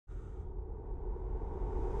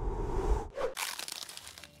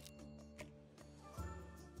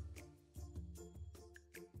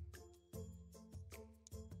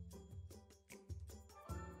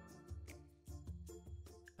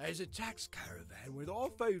There's a tax caravan with our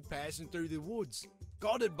food passing through the woods,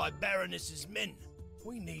 guarded by Baronesa's men.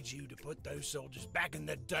 We need you to put those soldiers back in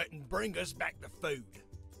the dirt and bring us back the food.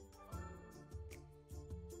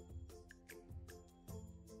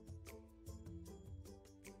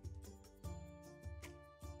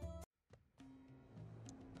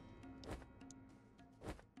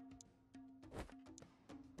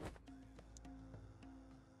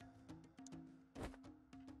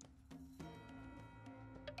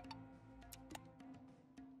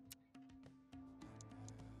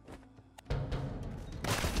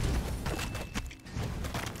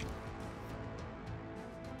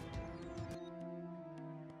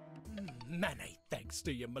 Many thanks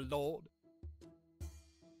to you, my lord.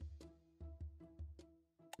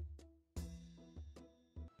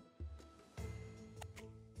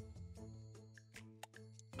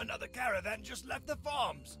 Another caravan just left the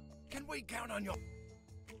farms. Can we count on your...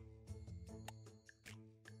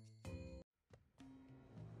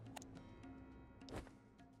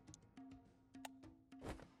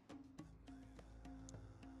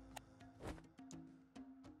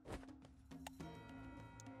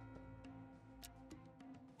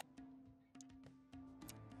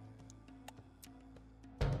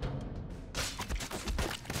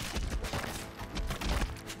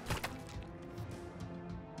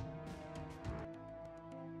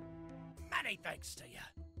 Many thanks to you.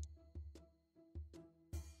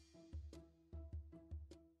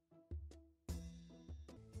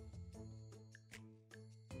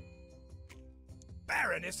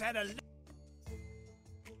 Baroness had a...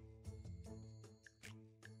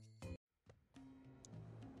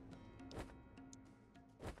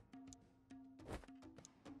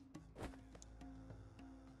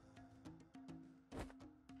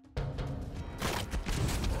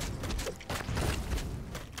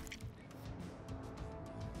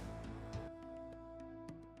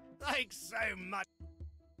 Thanks so much.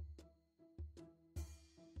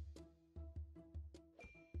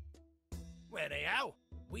 Well, anyhow,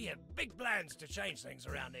 we have big plans to change things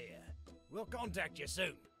around here. We'll contact you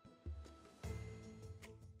soon.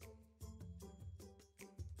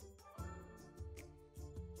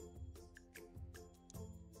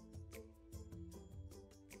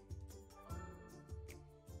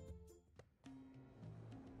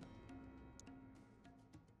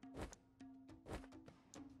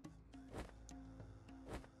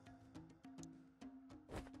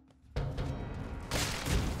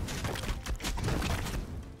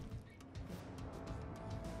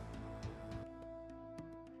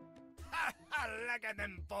 Look at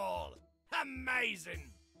them fall!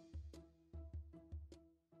 Amazing!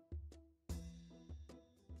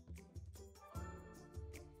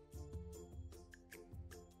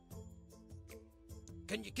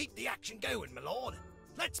 Can you keep the action going, my lord?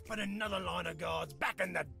 Let's put another line of guards back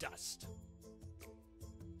in the dust.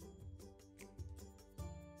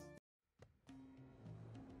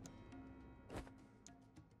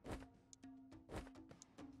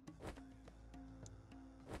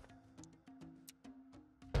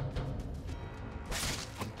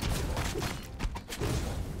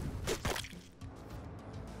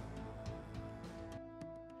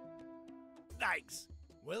 Thanks.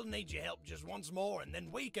 We'll need your help just once more, and then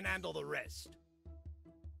we can handle the rest.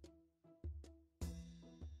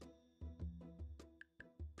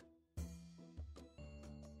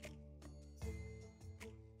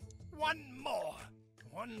 One more.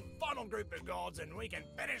 One final group of guards, and we can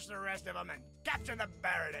finish the rest of them and capture the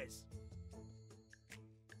Baroness.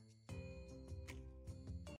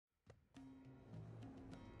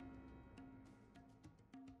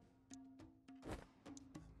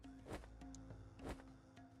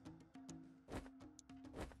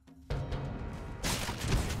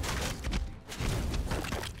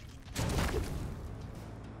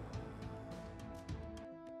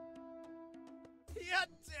 You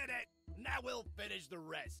did it! Now we'll finish the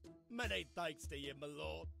rest. Many thanks to you, my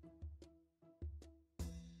lord.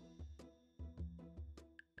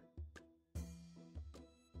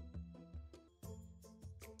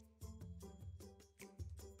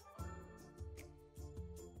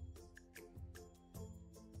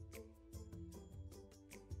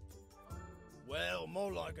 Well,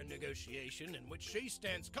 more like a negotiation in which she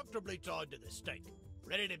stands comfortably tied to the stake,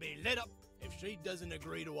 ready to be lit up if she doesn't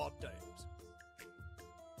agree to our terms.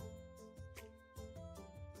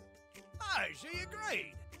 Oh, she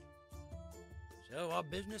agreed! So our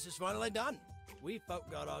business is finally done. We folk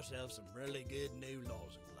got ourselves some really good new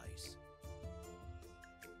laws in place.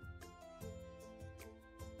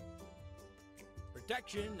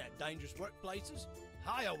 Protection at dangerous workplaces,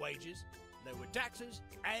 higher wages, lower taxes,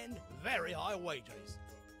 and very high wages.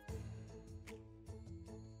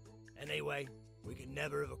 Anyway, we could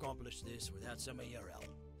never have accomplished this without some of your help.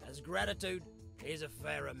 As gratitude, here's a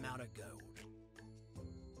fair amount of gold.